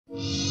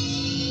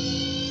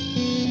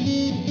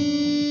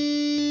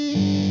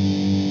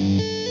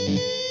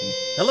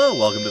Hello,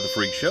 welcome to the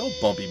Freak Show.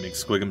 Bumpy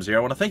McSquigums here.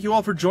 I want to thank you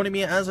all for joining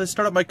me as I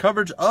start up my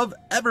coverage of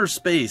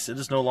Everspace. It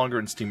is no longer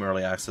in Steam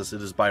Early Access.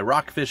 It is by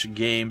Rockfish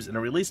Games and it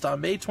released on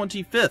May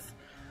 25th.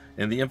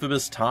 In the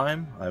infamous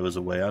time, I was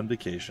away on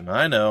vacation.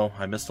 I know,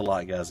 I missed a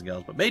lot, guys and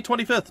gals, but May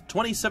 25th,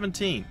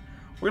 2017.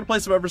 We're going to play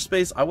some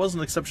Everspace. I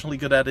wasn't exceptionally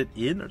good at it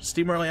in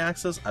Steam Early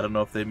Access. I don't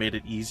know if they made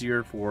it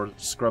easier for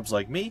scrubs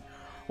like me,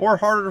 or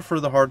harder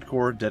for the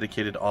hardcore,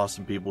 dedicated,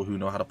 awesome people who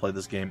know how to play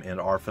this game and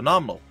are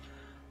phenomenal.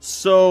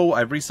 So,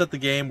 I've reset the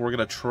game, we're going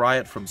to try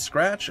it from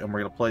scratch, and we're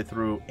going to play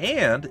through,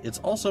 and it's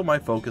also my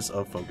focus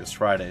of Focus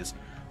Fridays.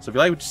 So if you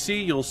like what you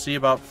see, you'll see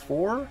about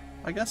 4,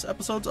 I guess,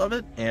 episodes of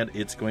it, and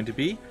it's going to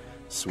be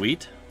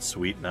sweet,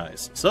 sweet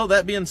nice. So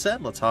that being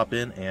said, let's hop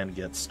in and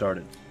get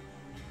started.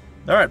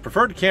 Alright,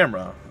 preferred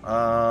camera.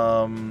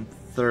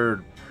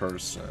 Third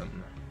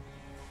person.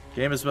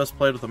 Game is best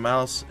played with a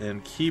mouse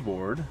and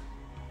keyboard.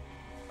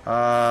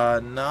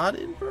 Not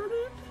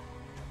inverted,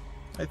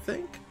 I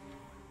think.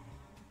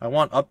 I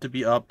want up to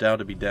be up, down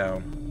to be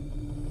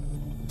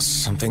down.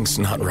 Something's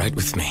not right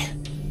with me.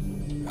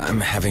 I'm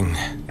having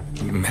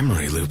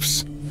memory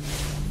loops.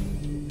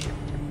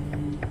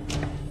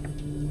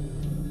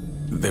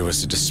 There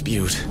was a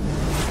dispute.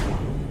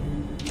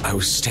 I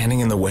was standing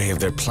in the way of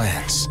their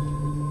plans.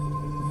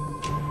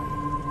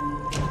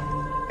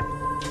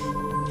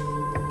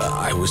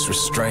 I was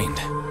restrained.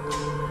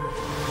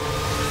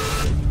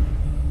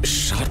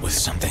 Shot with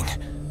something.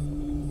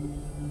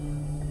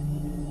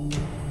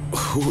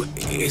 Who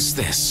is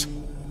this?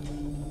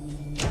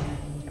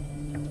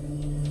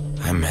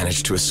 I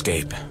managed to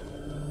escape.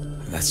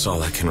 That's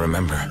all I can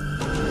remember.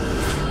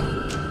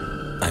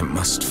 I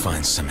must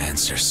find some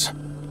answers.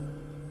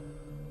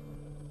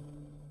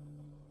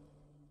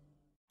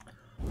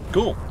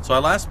 Cool. So I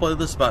last played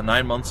this about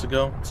 9 months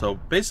ago. So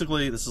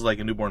basically, this is like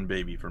a newborn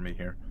baby for me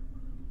here.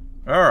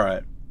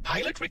 Alright.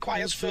 Pilot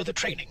requires further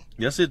training.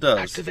 Yes, it does.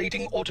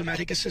 Activating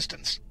automatic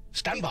assistance.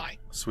 Stand by.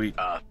 Sweet.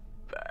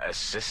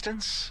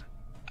 Assistance?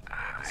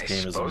 This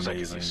game is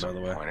amazing, by the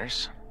way.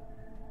 Pointers.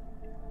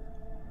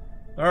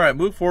 Alright,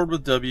 move forward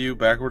with W,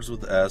 backwards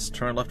with S,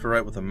 turn left to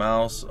right with the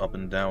mouse, up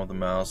and down with the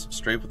mouse,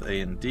 straight with A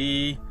and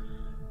D,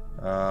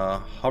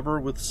 hover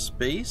with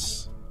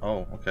space.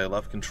 Oh, okay,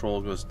 left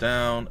control goes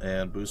down,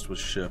 and boost with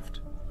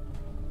shift.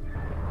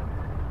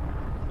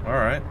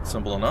 Alright,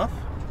 simple enough.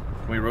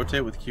 Can we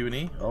rotate with Q and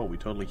E? Oh, we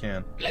totally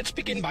can. Let's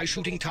begin by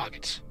shooting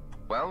targets.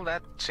 Well,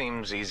 that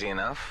seems easy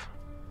enough.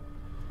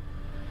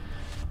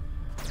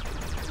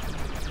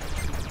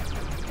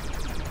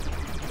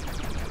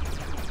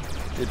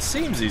 It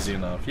seems easy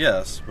enough,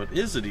 yes, but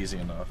is it easy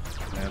enough?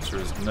 The answer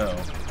is no.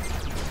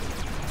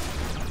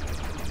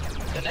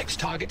 The next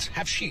targets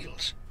have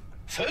shields.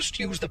 First,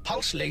 use the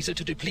pulse laser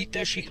to deplete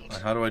their shields.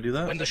 How do I do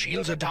that? When the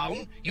shields are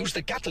down, use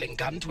the Gatling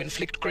gun to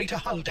inflict greater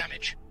hull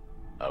damage.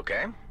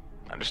 Okay,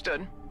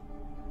 understood.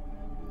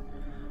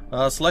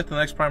 Select the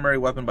next primary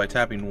weapon by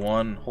tapping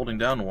 1, holding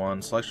down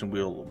 1, selection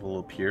wheel will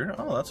appear.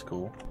 Oh, that's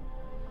cool.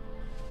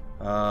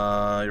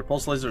 Your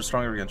pulse laser is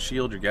stronger against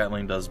shield, your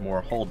Gatling does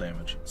more hull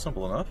damage.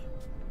 Simple enough.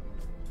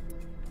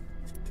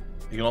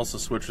 You can also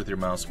switch with your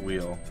mouse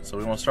wheel. So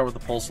we want to start with the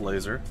pulse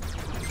laser.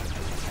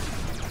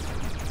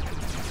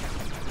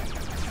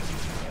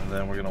 And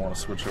then we're going to want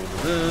to switch over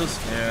to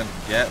this, and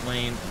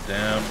Gatling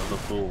down the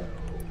full.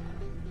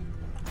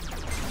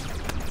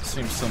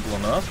 Seems simple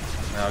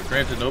enough. Now,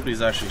 granted,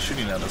 nobody's actually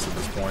shooting at us at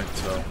this point,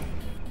 so...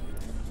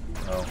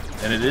 Oh,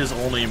 and it is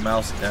only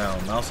mouse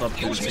down. Mouse up.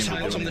 Use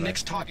missiles on the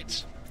next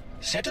targets.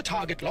 Set a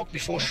target lock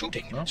before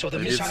shooting, so the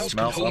missiles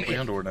can home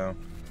in. Or down.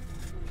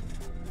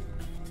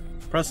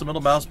 Press the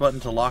middle mouse button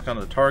to lock on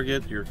the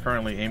target you're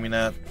currently aiming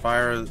at.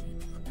 Fire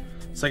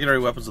secondary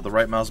weapons with the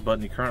right mouse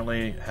button. You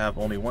currently have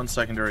only 1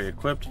 secondary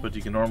equipped, but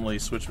you can normally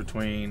switch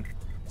between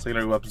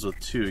secondary weapons with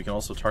 2. You can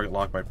also target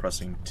lock by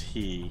pressing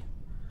T.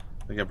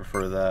 I think I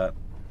prefer that.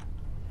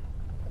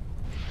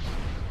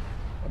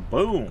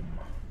 Boom!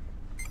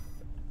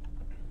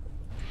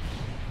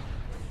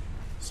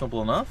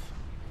 Simple enough.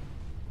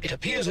 It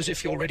appears as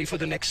if you're ready for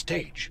the next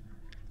stage.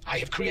 I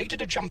have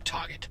created a jump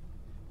target.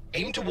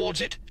 Aim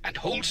towards it and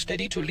hold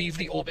steady to leave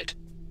the orbit.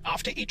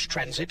 After each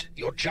transit,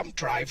 your jump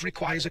drive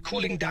requires a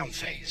cooling down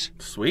phase.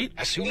 Sweet.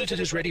 As soon as it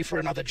is ready for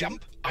another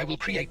jump, I will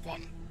create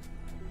one.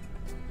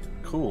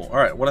 Cool.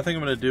 Alright, what I think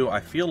I'm going to do,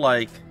 I feel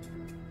like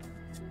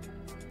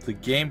the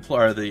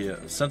gameplay, or the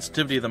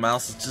sensitivity of the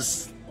mouse is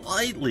just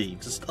slightly,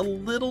 just a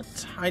little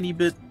tiny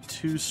bit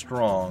too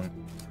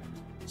strong.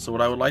 So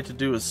what I would like to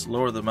do is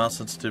lower the mouse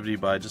sensitivity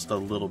by just a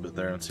little bit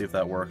there and see if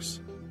that works.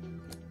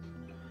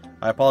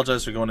 I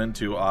apologize for going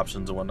into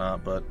options and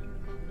whatnot, but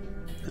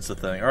it's a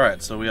thing.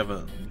 Alright, so we have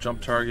a jump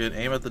target.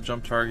 Aim at the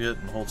jump target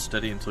and hold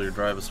steady until your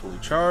drive is fully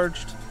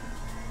charged.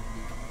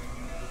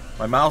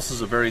 My mouse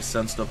is a very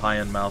sensitive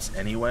high-end mouse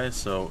anyway,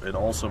 so it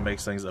also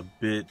makes things a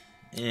bit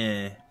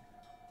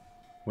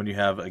when you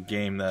have a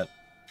game that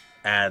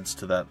adds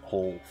to that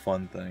whole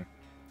fun thing.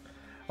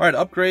 Alright,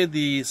 upgrade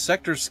the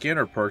sector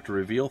scanner perk to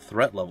reveal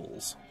threat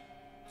levels.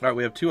 Alright,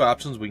 we have 2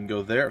 options. We can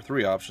go there.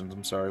 3 options,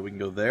 I'm sorry. We can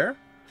go there.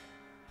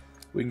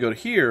 We can go to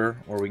here,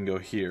 or we can go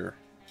here.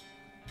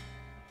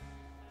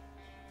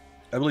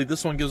 I believe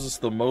this one gives us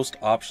the most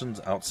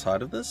options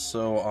outside of this,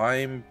 so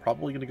I'm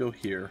probably going to go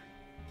here.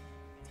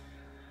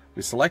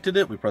 We selected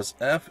it, we press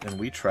F, and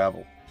we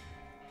travel.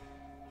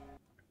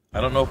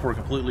 I don't know if we're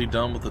completely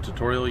done with the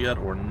tutorial yet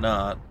or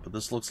not, but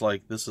this looks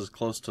like this is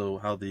close to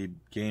how the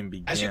game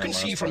began. As you can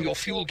see from your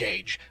fuel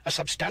gauge, a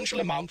substantial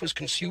amount was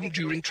consumed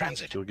during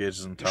transit. Fuel gauge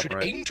is in You top should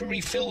right. aim to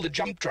refill the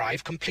jump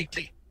drive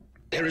completely.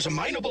 There is a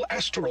mineable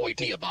asteroid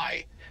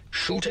nearby.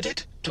 Shoot at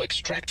it to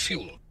extract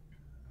fuel.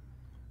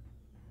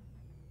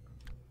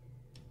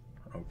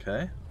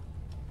 Okay.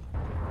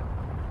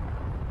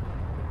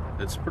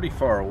 It's pretty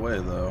far away,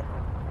 though.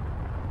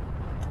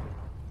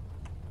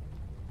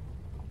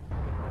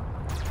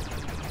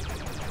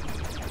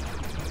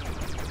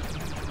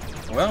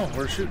 Well,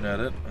 we're shooting at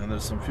it, and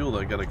there's some fuel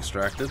that got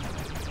extracted.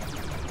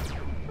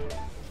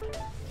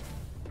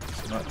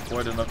 It's not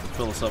quite enough to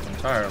fill us up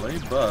entirely,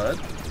 but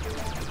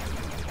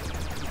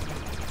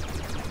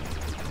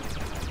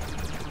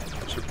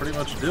that should pretty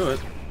much do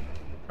it.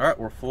 Alright,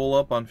 we're full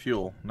up on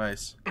fuel.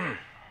 Nice.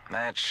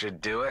 That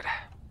should do it.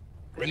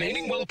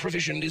 Remaining well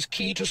provisioned is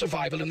key to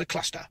survival in the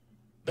cluster.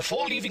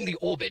 Before leaving the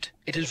orbit,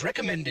 it is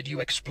recommended you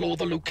explore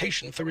the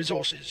location for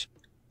resources.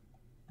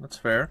 That's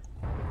fair.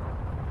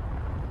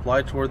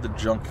 Fly toward the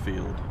junk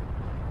field.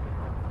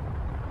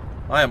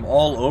 I am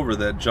all over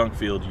that junk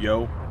field,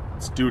 yo.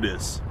 Let's do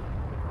this.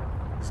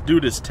 Let's do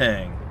this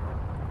tang.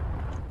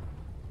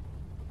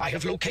 I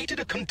have located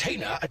a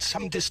container at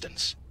some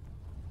distance.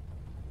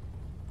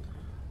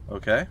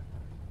 Okay.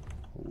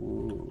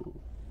 Ooh.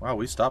 Wow,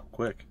 we stopped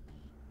quick.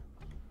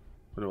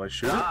 What do I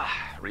shoot?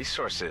 Ah,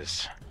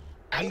 resources.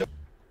 And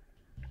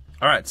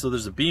Alright, so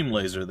there's a beam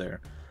laser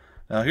there.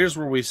 Now here's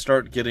where we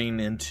start getting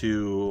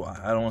into,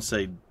 I don't want to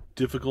say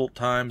difficult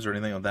times or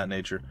anything of that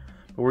nature,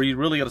 but where you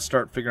really got to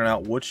start figuring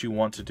out what you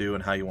want to do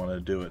and how you want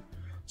to do it.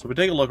 So if we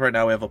take a look right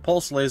now, we have a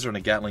pulse laser and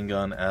a Gatling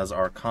gun as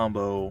our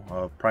combo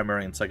of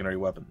primary and secondary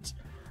weapons.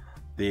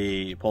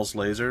 The pulse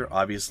laser,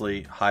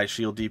 obviously high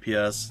shield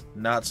DPS,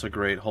 not so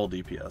great hull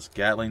DPS.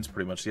 Gatling's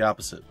pretty much the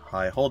opposite.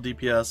 High hull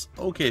DPS,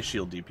 okay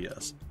shield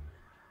DPS.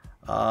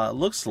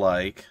 Looks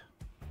like...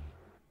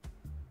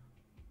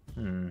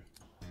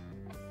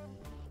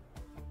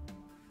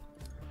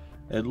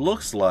 It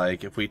looks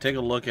like if we take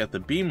a look at the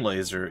beam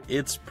laser,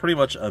 it's pretty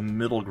much a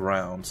middle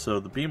ground. So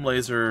the beam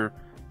laser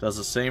does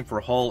the same for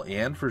hull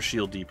and for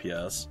shield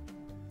DPS.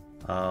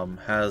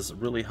 Has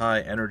really high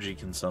energy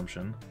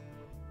consumption.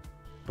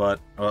 But,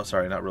 oh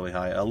sorry, not really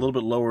high. A little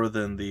bit lower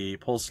than the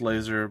pulse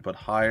laser, but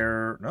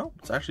higher. No,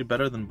 it's actually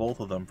better than both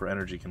of them for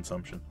energy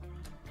consumption.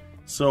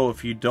 So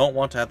if you don't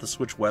want to have to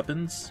switch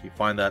weapons, you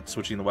find that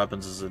switching the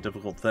weapons is a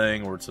difficult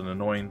thing or it's an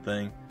annoying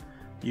thing,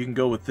 you can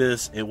go with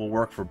this. It will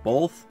work for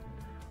both,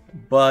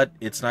 but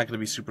it's not going to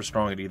be super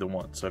strong at either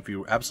one. So if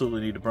you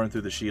absolutely need to burn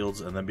through the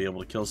shields and then be able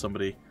to kill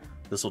somebody,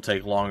 this will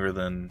take longer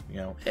than, you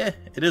know,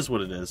 it is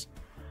what it is.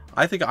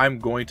 I think I'm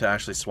going to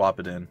actually swap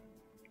it in.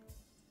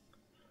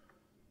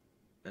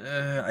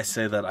 I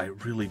say that, I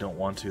really don't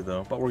want to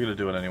though, but we're going to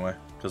do it anyway,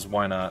 because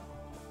why not?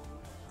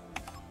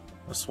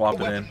 Let's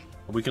swap it in.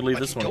 We can leave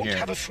this one here. You don't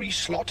have a free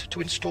slot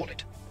to install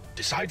it.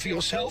 Decide for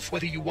yourself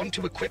whether you want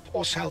to equip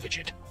or salvage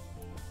it.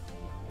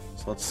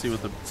 So let's see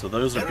what the... So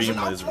those are beam lasers.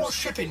 There is an outlaw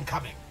ship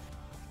incoming.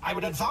 I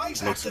would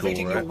advise Looks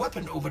activating cool, right? your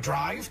weapon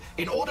overdrive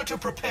in order to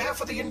prepare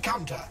for the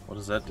encounter. What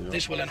does that do?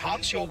 This will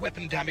enhance your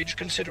weapon damage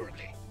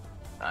considerably.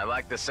 I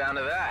like the sound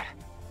of that.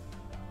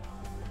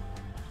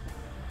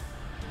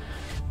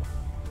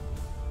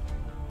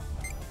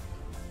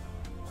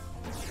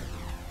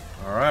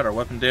 Alright, our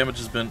weapon damage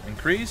has been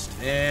increased,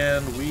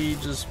 and we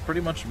just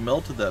pretty much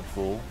melted that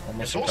fool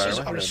almost Resources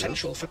entirely. are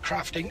essential for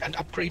crafting and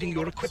upgrading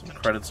your equipment.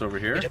 Some credits over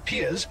here. It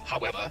appears,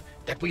 however,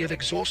 that we have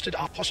exhausted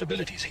our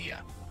possibilities here.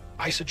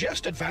 I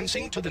suggest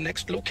advancing to the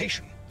next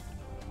location.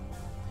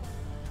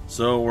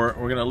 So we're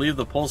going to leave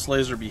the pulse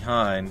laser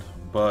behind,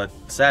 but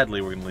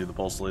sadly we're going to leave the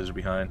pulse laser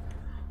behind.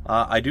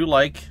 I do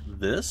like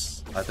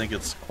this. I think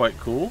it's quite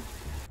cool.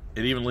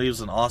 It even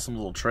leaves an awesome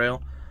little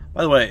trail.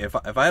 By the way, if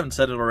I haven't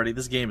said it already,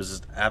 this game is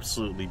just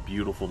absolutely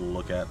beautiful to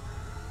look at.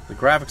 The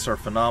graphics are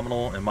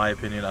phenomenal, in my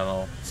opinion. I don't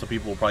know, some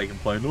people will probably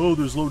complain, oh,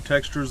 there's low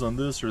textures on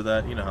this or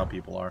that. You know how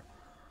people are.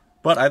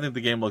 But I think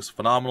the game looks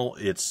phenomenal.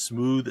 It's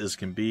smooth as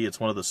can be. It's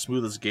one of the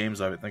smoothest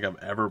games I think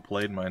I've ever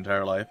played in my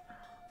entire life.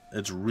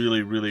 It's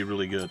really, really,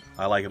 really good.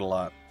 I like it a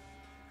lot.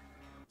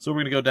 So we're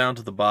going to go down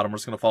to the bottom. We're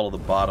just going to follow the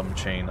bottom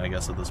chain, I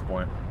guess, at this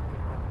point.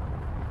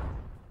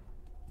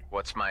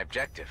 What's my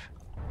objective?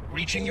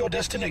 Reaching your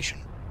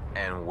destination.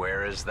 And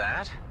where is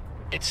that?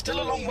 It's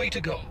still a long way to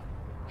go.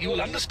 You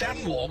will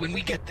understand more when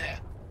we get there.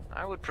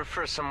 I would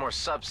prefer some more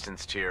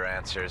substance to your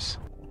answers.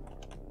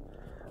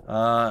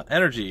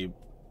 Energy.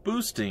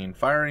 Boosting.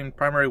 Firing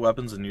primary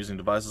weapons and using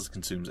devices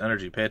consumes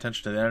energy. Pay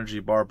attention to the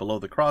energy bar below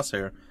the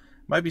crosshair. It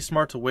might be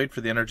smart to wait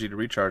for the energy to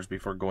recharge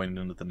before going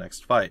into the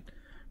next fight.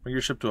 Bring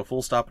your ship to a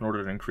full stop in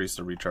order to increase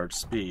the recharge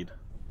speed.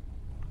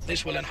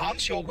 This will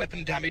enhance your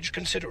weapon damage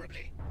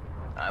considerably.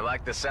 I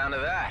like the sound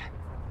of that.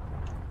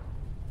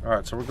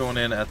 Alright, so we're going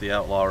in at the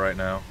outlaw right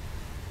now.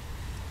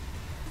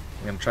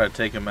 I'm going to try to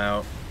take him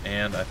out,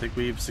 and I think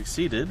we've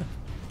succeeded.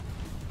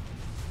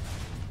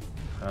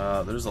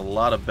 There's a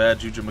lot of bad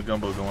Juju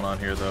Magumbo going on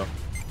here, though.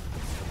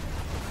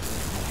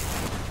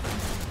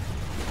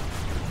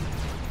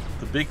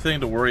 The big thing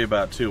to worry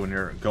about, too, when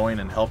you're going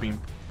and helping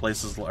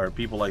places or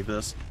people like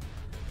this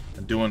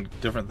and doing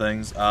different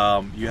things,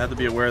 you have to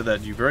be aware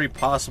that you very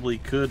possibly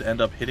could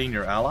end up hitting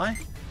your ally.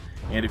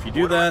 And if you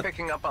do that,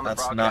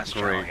 that's not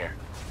great.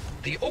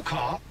 The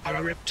Okar are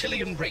a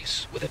reptilian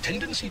race with a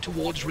tendency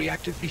towards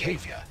reactive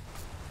behavior.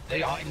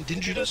 They are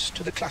indigenous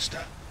to the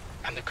cluster,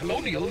 and the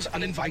colonials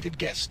uninvited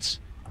guests.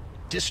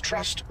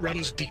 Distrust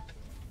runs deep.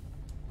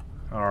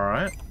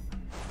 Alright.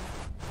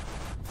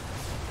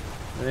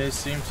 They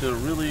seem to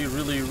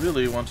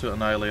really want to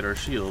annihilate our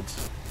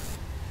shields.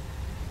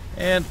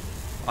 And,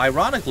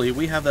 ironically,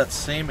 we have that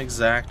same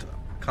exact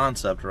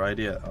concept or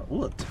idea.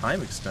 Ooh, a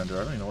time extender. I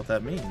don't even know what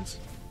that means.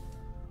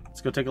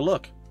 Let's go take a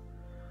look.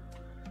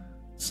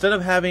 Instead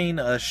of having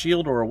a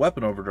shield or a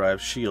weapon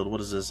overdrive, shield,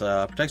 what is this?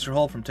 Protects your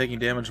hull from taking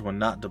damage when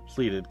not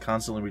depleted,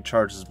 constantly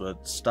recharges,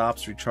 but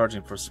stops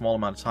recharging for a small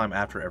amount of time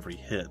after every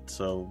hit.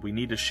 So we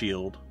need a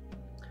shield.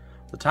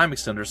 The time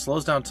extender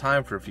slows down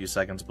time for a few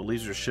seconds, but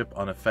leaves your ship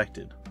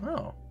unaffected.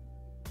 Oh.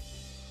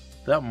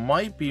 That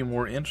might be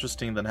more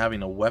interesting than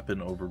having a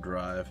weapon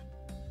overdrive.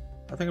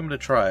 I think I'm going to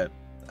try it.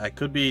 I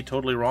could be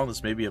totally wrong,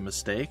 this may be a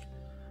mistake,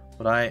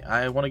 but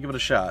I want to give it a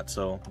shot,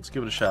 so let's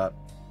give it a shot.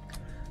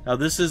 Now,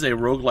 this is a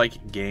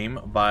roguelike game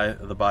by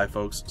the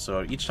folks,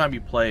 so each time you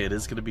play, it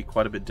is going to be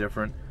quite a bit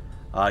different.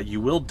 You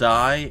will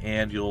die,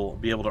 and you'll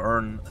be able to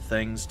earn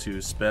things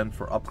to spend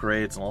for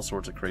upgrades and all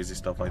sorts of crazy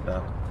stuff like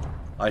that.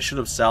 I should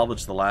have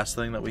salvaged the last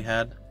thing that we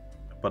had,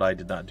 but I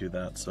did not do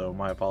that, so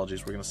my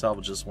apologies. We're going to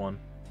salvage this one.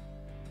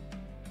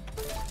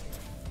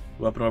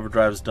 Weapon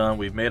overdrive is done.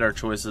 We've made our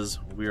choices.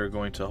 We are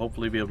going to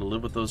hopefully be able to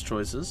live with those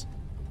choices.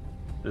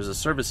 There's a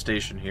service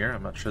station here.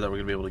 I'm not sure that we're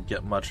going to be able to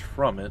get much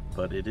from it,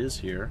 but it is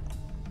here.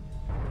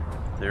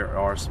 There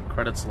are some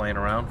credits laying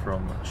around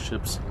from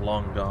ships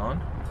long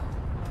gone.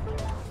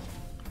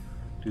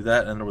 Do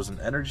that, and there was an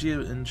energy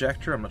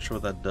injector. I'm not sure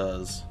what that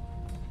does.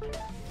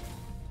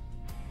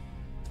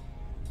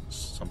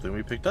 Something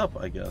we picked up,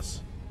 I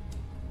guess.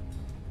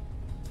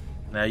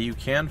 Now, you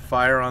can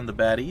fire on the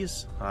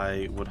baddies.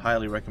 I would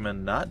highly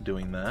recommend not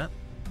doing that.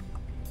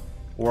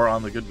 Or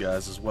on the good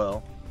guys as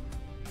well.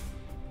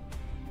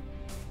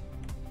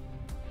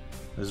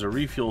 There's a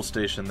refuel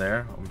station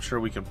there. I'm sure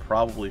we can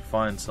probably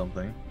find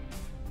something.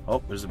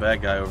 Oh, there's a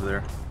bad guy over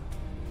there.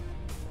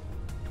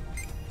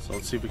 So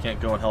let's see if we can't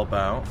go and help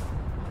out.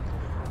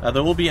 Now,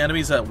 there will be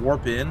enemies that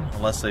warp in,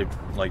 unless they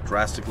like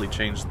drastically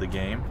change the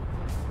game.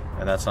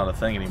 And that's not a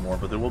thing anymore,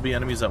 but there will be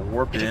enemies that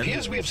warp in. It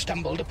appears we have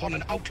stumbled upon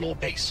an outlaw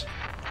base.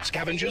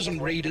 Scavengers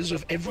and raiders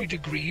of every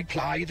degree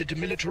ply the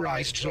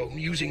demilitarized zone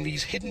using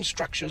these hidden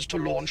structures to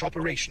launch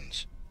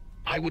operations.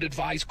 I would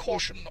advise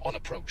caution on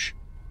approach.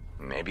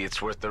 Maybe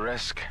it's worth the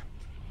risk.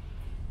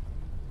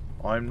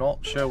 I'm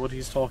not sure what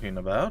he's talking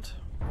about.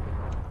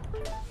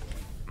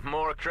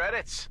 More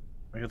credits.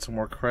 I get some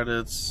more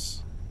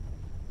credits.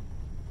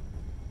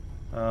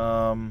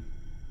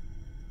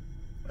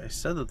 They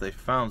said that they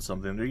found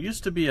something. There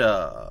used to be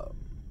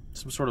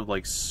some sort of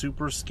like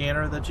super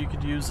scanner that you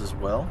could use as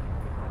well.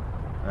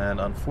 And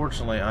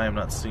unfortunately, I am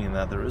not seeing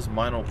that. There is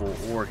mineable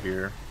ore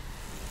here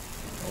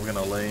that we're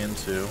going to lay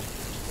into.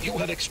 You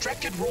have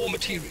extracted raw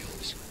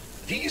materials.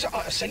 These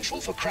are essential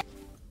for crafting.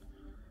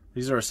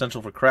 These are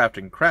essential for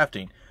crafting.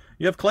 Crafting.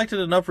 You have collected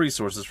enough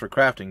resources for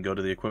crafting. Go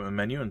to the equipment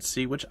menu and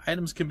see which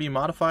items can be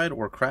modified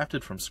or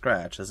crafted from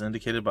scratch, as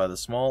indicated by the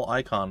small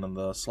icon in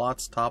the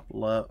slot's top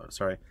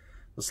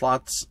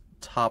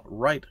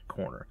right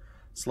corner.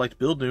 Select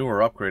Build New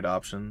or Upgrade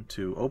option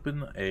to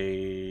open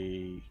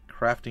a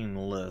crafting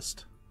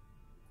list.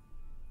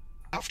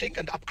 Crafting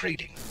and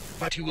upgrading,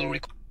 but you will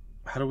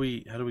how do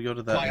we go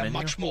to that menu?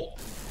 Much more.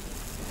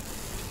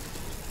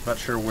 Not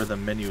sure where the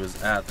menu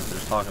is at that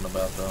they're talking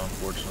about, though,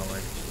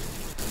 unfortunately.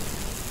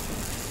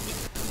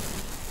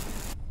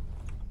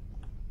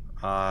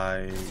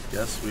 I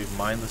guess we've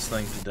mined this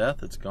thing to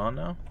death. It's gone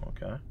now?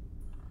 Okay.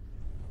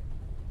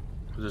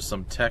 There's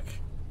some tech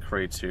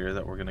crates here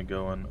that we're going to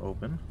go and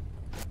open.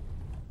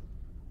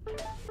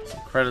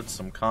 Some credits,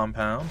 some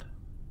compound.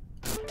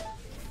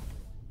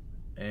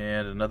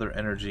 And another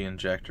energy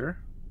injector.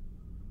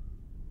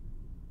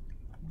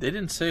 They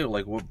didn't say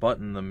like what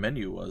button the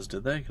menu was,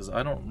 did they? Because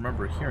I don't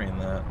remember hearing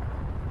that.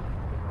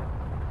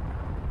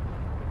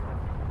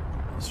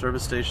 The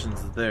service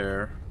station's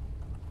there.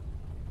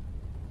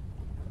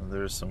 And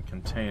there's some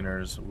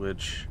containers,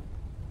 which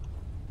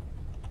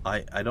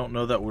I don't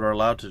know that we're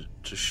allowed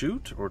to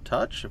shoot or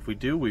touch. If we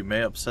do, we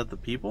may upset the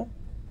people.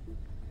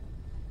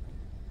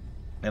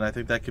 And I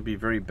think that could be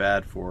very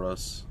bad for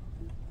us.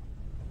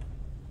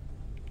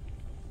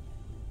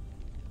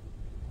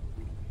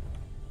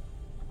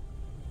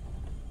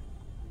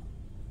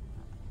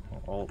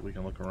 Alt, we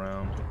can look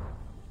around.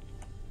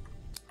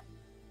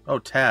 Oh,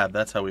 tab,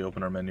 that's how we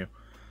open our menu.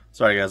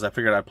 Sorry guys, I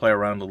figured I'd play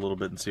around a little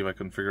bit and see if I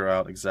can figure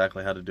out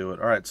exactly how to do it.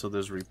 Alright, so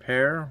there's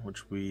repair,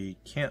 which we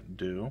can't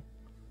do.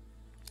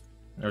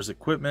 There's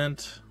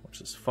equipment,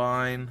 which is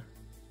fine.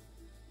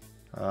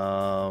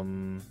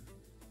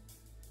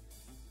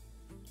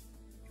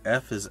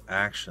 F is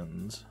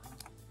actions.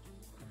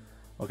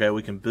 Okay,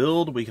 we can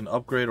build, we can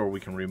upgrade, or we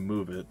can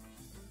remove it.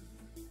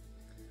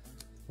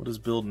 What does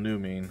build new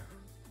mean?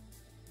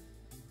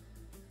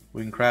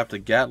 We can craft a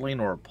Gatling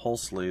or a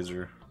pulse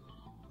laser.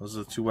 Those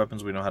are the two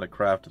weapons we know how to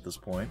craft at this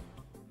point.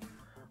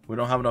 We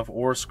don't have enough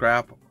ore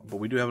scrap, but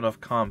we do have enough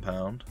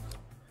compound.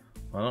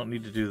 I don't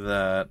need to do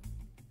that.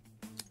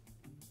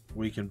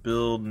 We can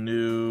build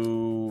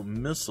new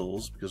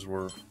missiles because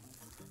we're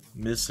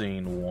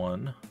missing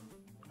one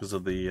because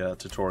of the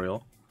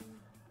tutorial.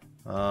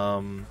 There's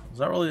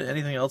not really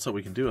anything else that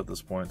we can do at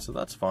this point, so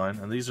that's fine.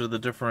 And these are the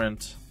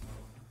different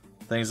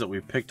things that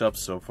we've picked up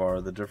so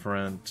far, the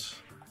different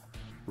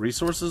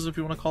resources, if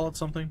you want to call it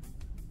something.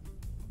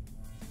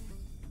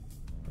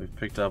 We've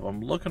picked up.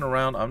 I'm looking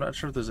around. I'm not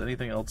sure if there's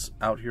anything else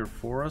out here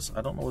for us.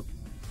 I don't know what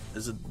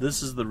is it.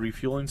 This is the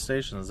refueling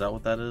station. Is that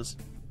what that is?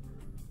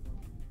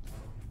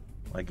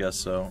 I guess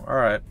so. All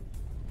right.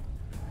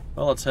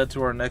 Well, let's head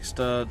to our next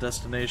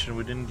destination.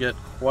 We didn't get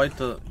quite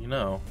the, you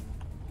know.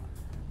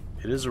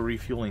 It is a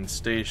refueling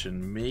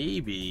station.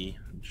 Maybe,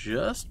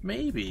 just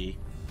maybe,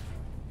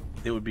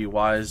 it would be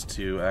wise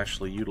to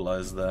actually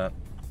utilize that.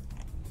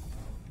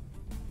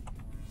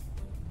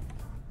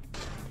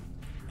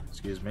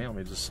 Excuse me, let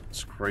me just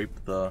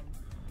scrape the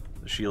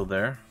shield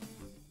there.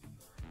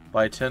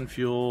 Buy 10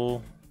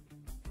 fuel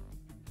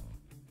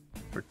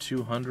for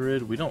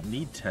 200. We don't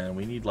need 10,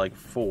 we need like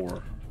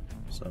 4.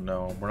 So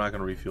no, we're not going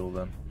to refuel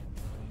then.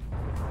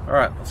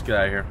 Alright, let's get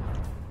out of here.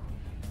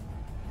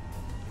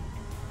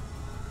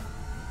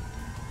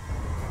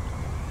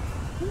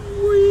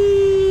 Whee!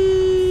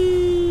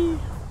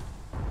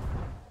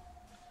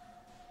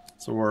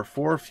 So we're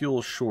 4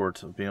 fuel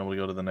short of being able to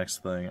go to the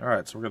next thing.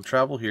 Alright, so we're going to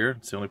travel here.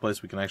 It's the only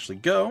place we can actually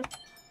go.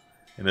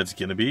 And it's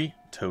going to be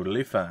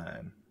totally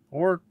fine.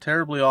 Or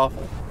terribly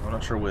awful. I'm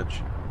not sure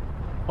which.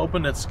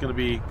 Hoping it's going to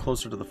be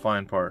closer to the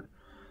fine part.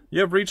 You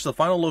have reached the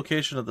final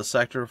location of the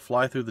sector.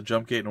 Fly through the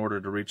jump gate in order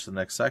to reach the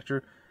next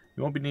sector.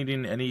 You won't be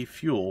needing any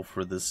fuel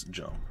for this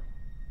jump.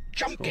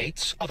 Jump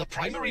gates are the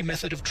primary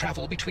method of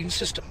travel between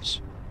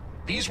systems.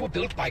 These were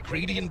built by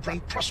Gradient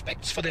Brunt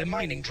prospects for their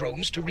mining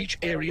drones to reach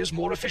areas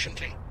more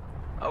efficiently.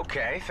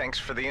 Okay, thanks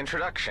for the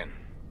introduction.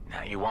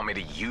 Now you want me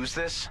to use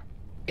this?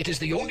 It is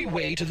the only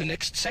way to the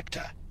next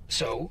sector,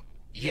 so,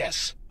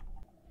 yes.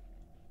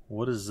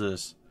 What is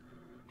this?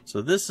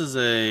 So this is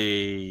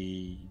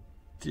a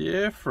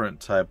different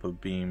type of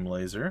beam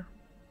laser.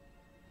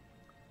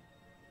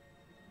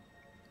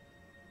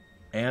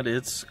 And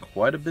it's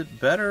quite a bit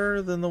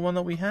better than the one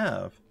that we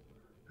have,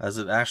 as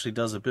it actually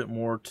does a bit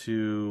more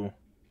to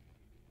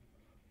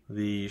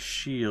the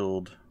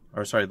shield,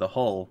 or sorry, the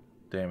hull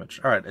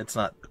damage. Alright, it's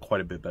not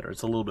quite a bit better.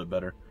 It's a little bit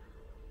better.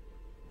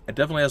 It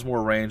definitely has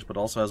more range, but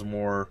also has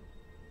more...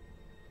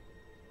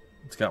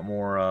 It's got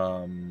more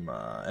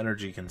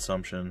energy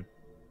consumption.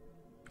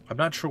 I'm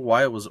not sure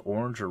why it was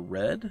orange or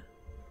red.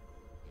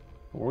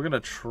 But we're going to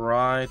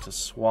try to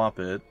swap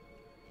it.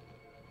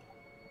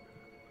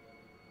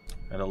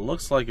 And it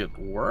looks like it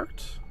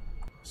worked.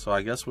 So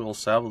I guess we'll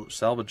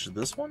salvage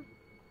this one.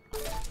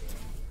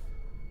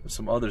 There's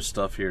some other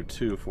stuff here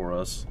too for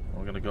us.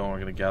 We're going to go and we're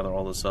going to gather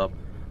all this up.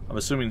 I'm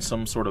assuming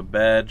some sort of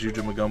bad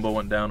Juju Magumbo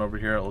went down over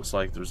here. It looks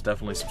like there's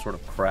definitely some sort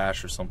of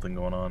crash or something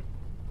going on.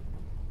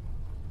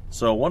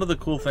 So one of the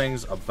cool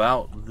things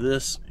about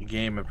this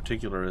game in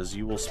particular is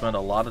you will spend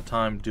a lot of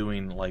time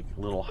doing like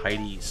little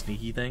hidey,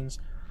 sneaky things.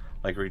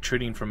 Like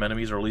retreating from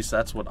enemies, or at least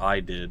that's what I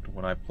did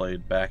when I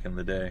played back in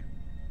the day.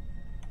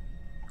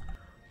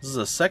 This is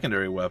a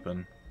secondary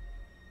weapon.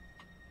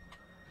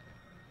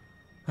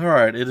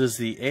 Alright, it is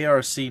the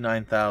ARC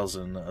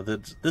 9000.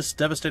 This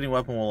devastating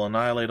weapon will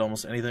annihilate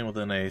almost anything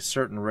within a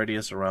certain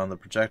radius around the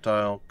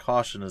projectile.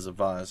 Caution is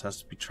advised. It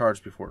has to be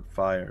charged before it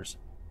fires.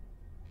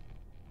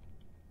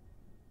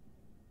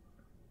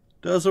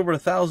 Does over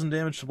 1,000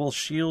 damage to both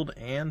shield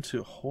and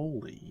to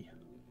holy.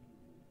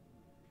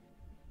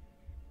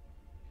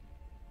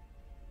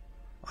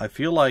 I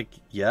feel like,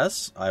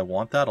 yes, I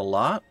want that a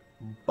lot,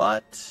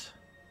 but...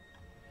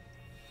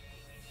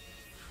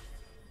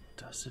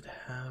 Does it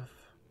have...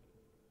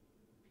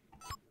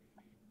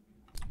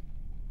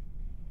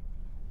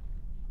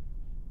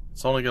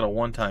 It's only got a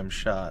one-time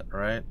shot,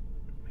 right?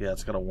 Yeah,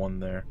 it's got a 1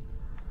 there.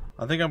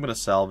 I think I'm going to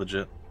salvage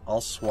it.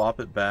 I'll swap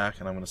it back,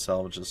 and I'm going to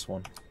salvage this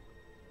one.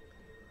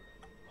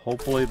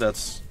 Hopefully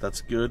that's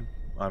good.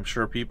 I'm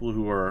sure people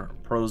who are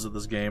pros at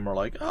this game are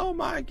like, oh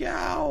my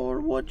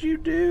god, what'd you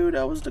do?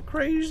 That was the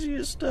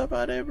craziest stuff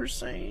I'd ever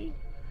seen.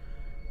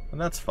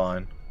 And that's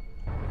fine.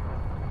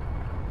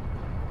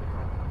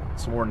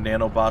 Some more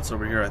nanobots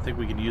over here. I think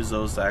we can use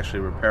those to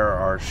actually repair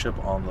our ship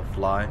on the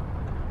fly.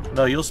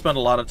 No, you'll spend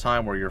a lot of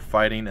time where you're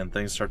fighting and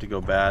things start to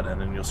go bad, and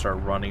then you'll start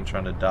running,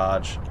 trying to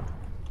dodge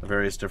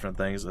various different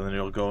things, and then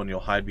you'll go and you'll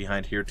hide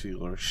behind here till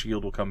your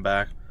shield will come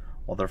back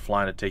while they're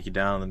flying to take you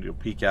down, and then you'll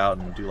peek out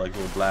and do like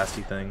little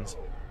blasty things.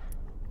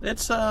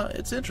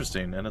 It's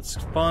interesting, and it's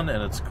fun,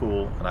 and it's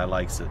cool, and I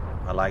likes it.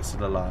 I likes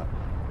it a lot.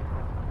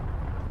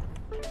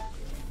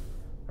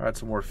 Alright,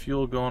 some more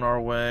fuel going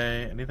our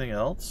way. Anything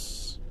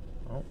else?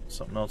 Oh,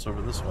 something else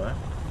over this way.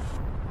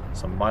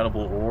 some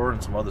mineable ore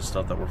and some other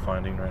stuff that we're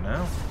finding right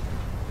now.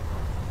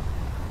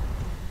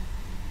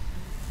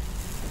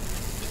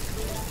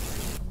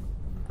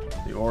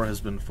 The ore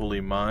has been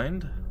fully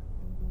mined.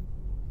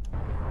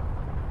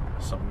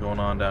 Something going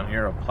on down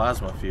here, a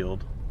plasma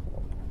field.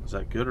 Is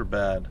that good or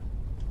bad?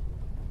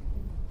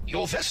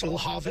 Your vessel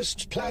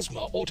harvests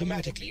plasma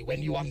automatically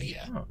when you are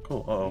near. Oh,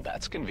 cool. Uh-oh.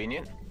 That's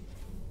convenient.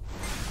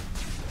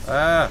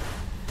 Ah!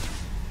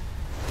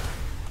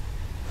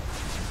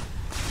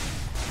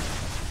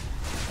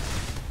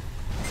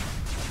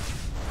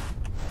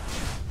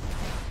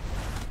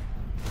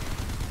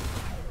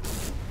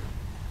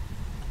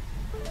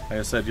 Like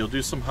I said, you'll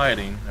do some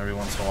hiding every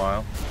once in a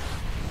while.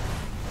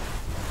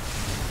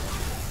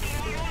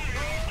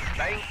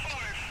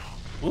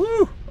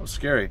 Woo! That was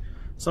scary.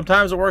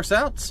 Sometimes it works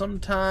out,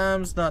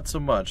 sometimes not so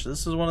much.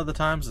 This is one of the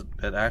times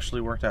it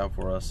actually worked out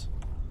for us.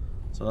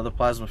 So another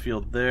plasma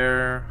field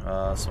there.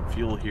 Some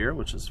fuel here,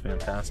 which is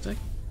fantastic.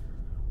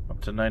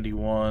 Up to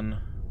 91.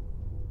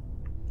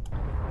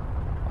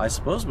 I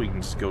suppose we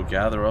can just go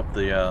gather up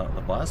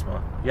the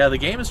plasma. Yeah, the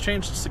game has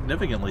changed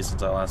significantly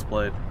since I last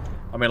played.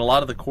 I mean, a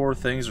lot of the core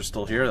things are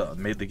still here that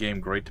made the game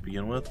great to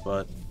begin with,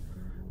 but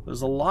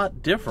there's a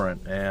lot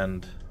different,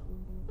 and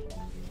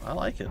I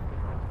like it.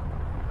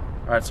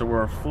 Alright, so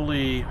we're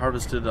fully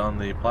harvested on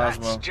the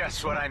plasma. That's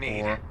just what I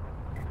need. Ore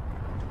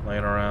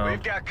laying around.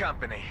 We've got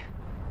company.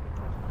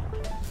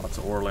 Lots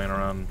of ore laying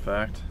around, in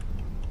fact.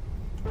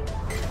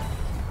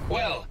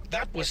 Well,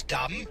 that was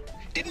dumb.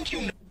 Didn't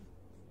you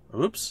know?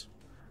 Oops.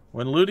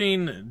 When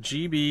looting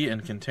GB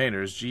and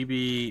containers,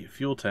 GB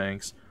fuel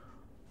tanks,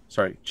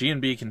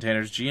 G&B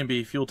containers,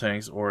 G&B fuel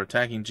tanks, or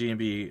attacking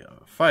G&B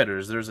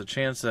fighters, there's a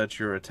chance that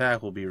your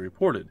attack will be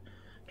reported,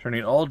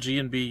 turning all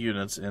G&B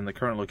units in the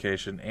current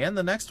location and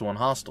the next one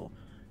hostile.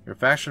 Your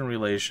faction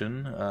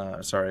relation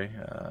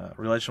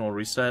will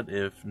reset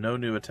if no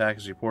new attack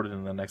is reported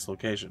in the next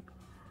location,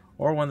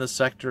 or when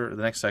the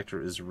next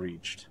sector is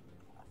reached.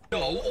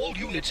 No, all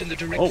units in the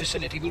direct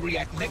vicinity will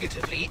react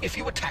negatively if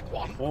you attack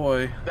one.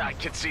 Boy. I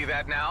can see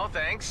that now,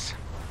 thanks.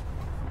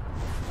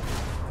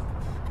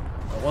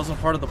 That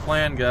wasn't part of the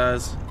plan,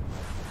 guys.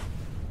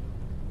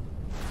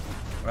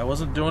 I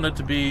wasn't doing it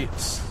to be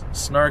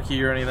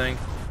snarky or anything.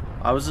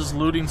 I was just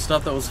looting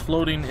stuff that was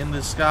floating in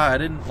the sky. I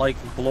didn't, like,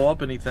 blow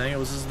up anything. It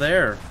was just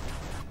there.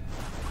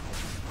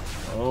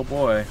 Oh,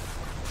 boy.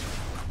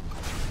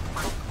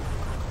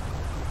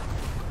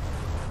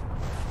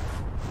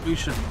 We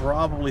should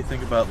probably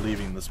think about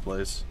leaving this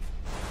place.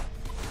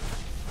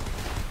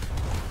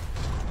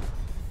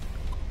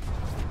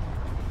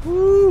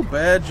 Woo!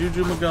 Bad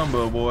Juju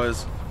Magumbo,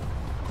 boys.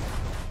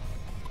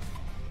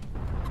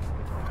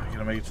 I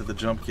gotta make it to the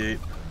jump gate.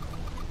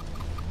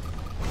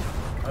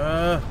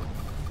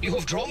 You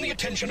have drawn the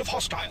attention of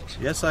hostiles.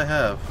 Yes, I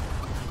have.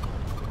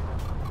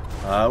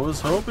 I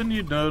was hoping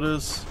you'd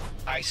notice.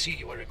 I see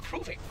you are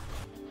improving.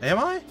 Am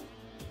I?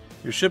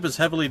 Your ship is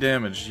heavily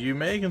damaged. You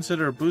may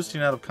consider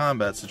boosting out of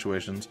combat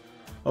situations,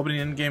 opening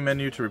the in-game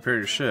menu to repair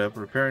your ship,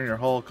 repairing your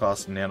hull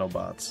costs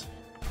nanobots.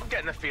 I'm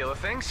getting the feel of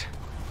things.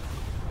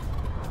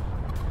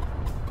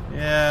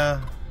 Yeah.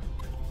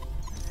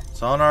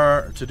 It's on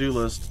our to-do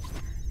list.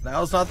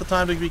 Now's not the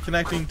time to be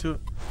connecting to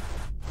it.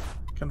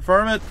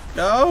 Confirm it.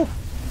 Go!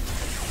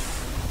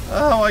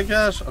 Oh my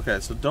gosh. Okay,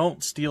 so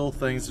don't steal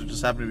things that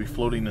just happen to be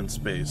floating in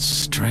space.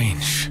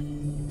 Strange.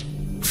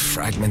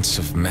 Fragments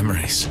of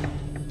memories.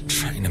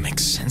 Trying to make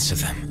sense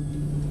of them.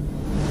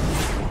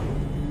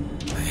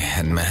 I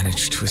had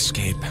managed to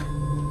escape.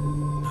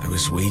 I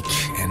was weak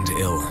and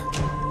ill.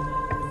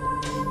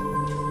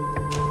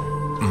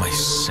 My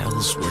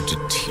cells were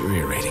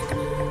deteriorating.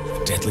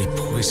 A deadly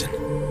poison.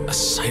 A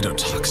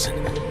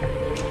cytotoxin.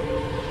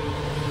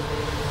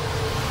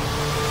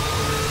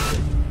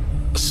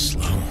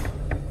 Slow.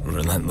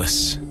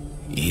 Relentless.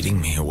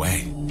 Eating me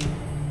away.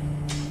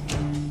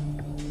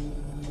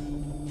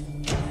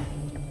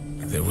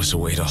 There was a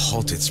way to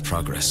halt its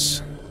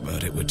progress,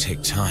 but it would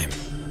take time.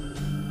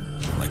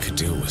 All I could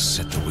do was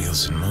set the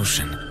wheels in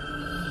motion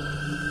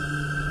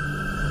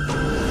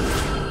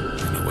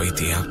and await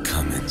the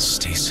outcome in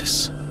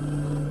stasis.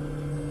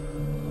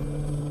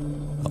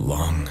 A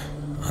long,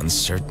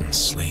 uncertain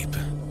sleep.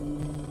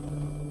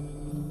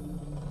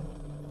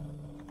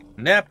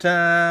 Nap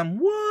time!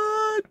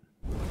 What?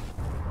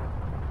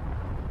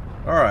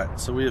 Alright,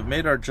 so we have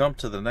made our jump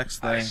to the next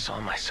thing. I saw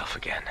myself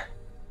again.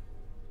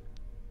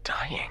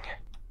 Dying.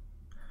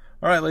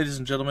 Alright, ladies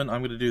and gentlemen,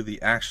 I'm going to do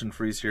the action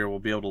freeze here. We'll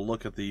be able to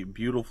look at the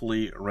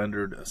beautifully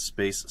rendered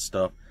space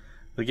stuff.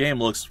 The game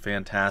looks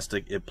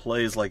fantastic. It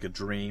plays like a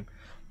dream.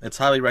 It's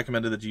highly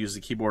recommended that you use the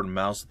keyboard and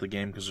mouse with the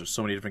game because there's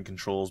so many different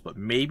controls, but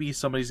maybe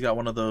somebody's got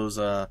one of those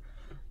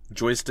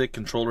joystick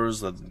controllers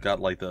that got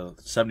like the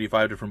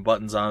 75 different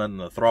buttons on it and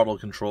the throttle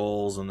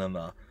controls and then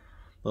the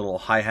little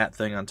hi-hat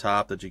thing on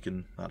top that you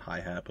can, not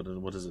hi-hat, but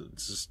what is it?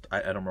 It's just, I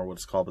don't remember what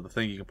it's called, but the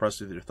thing you can press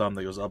with your thumb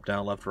that goes up,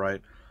 down, left,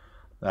 right.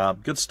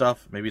 Good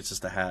stuff. Maybe it's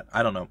just a hat.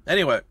 I don't know.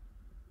 Anyway,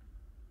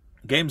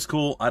 game's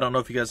cool. I don't know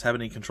if you guys have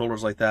any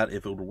controllers like that.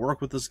 If it would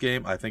work with this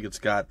game, I think it's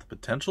got the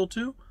potential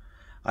to.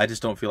 I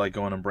just don't feel like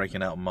going and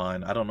breaking out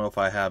mine. I don't know if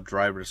I have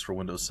drivers for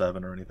Windows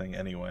 7 or anything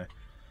anyway.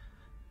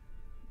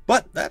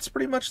 But that's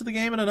pretty much the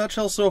game in a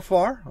nutshell so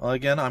far.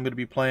 Again, I'm going to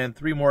be playing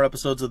 3 more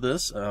episodes of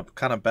this,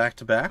 kind of back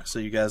to back, so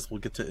you guys will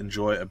get to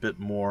enjoy a bit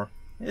more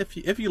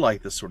if you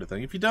like this sort of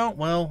thing. If you don't,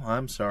 well,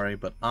 I'm sorry,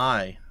 but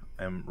I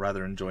am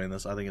rather enjoying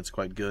this. I think it's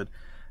quite good,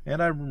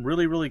 and I'm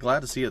really, really glad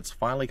to see it's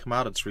finally come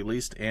out, it's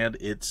released, and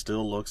it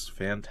still looks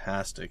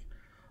fantastic.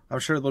 I'm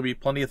sure there'll be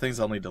plenty of things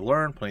I'll need to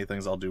learn, plenty of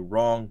things I'll do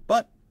wrong,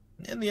 but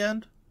in the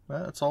end,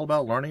 it's all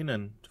about learning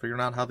and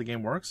figuring out how the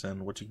game works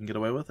and what you can get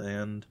away with,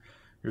 and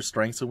your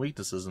strengths and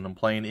weaknesses, and I'm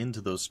playing into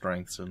those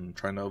strengths and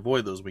trying to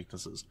avoid those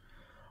weaknesses,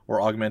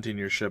 or augmenting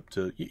your ship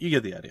to... You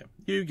get the idea.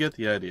 You get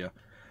the idea.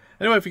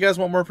 Anyway, if you guys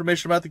want more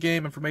information about the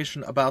game,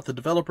 information about the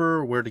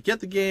developer, where to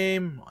get the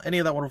game, any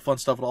of that wonderful fun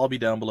stuff will all be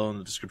down below in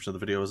the description of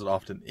the video, as it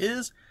often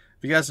is.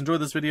 If you guys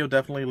enjoyed this video,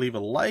 definitely leave a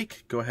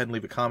like. Go ahead and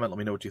leave a comment. Let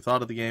me know what you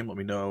thought of the game. Let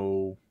me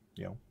know,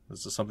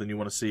 is this something you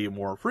want to see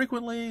more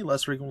frequently,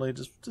 less frequently?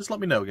 Just let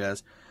me know,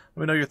 guys.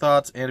 Let me know your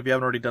thoughts, and if you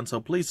haven't already done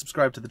so, please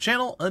subscribe to the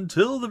channel.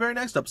 Until the very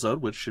next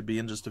episode, which should be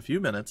in just a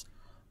few minutes,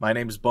 my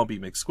name is Bumpy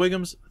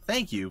McSquigums.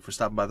 Thank you for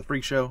stopping by the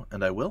Freak Show,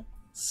 and I will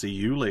see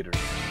you later.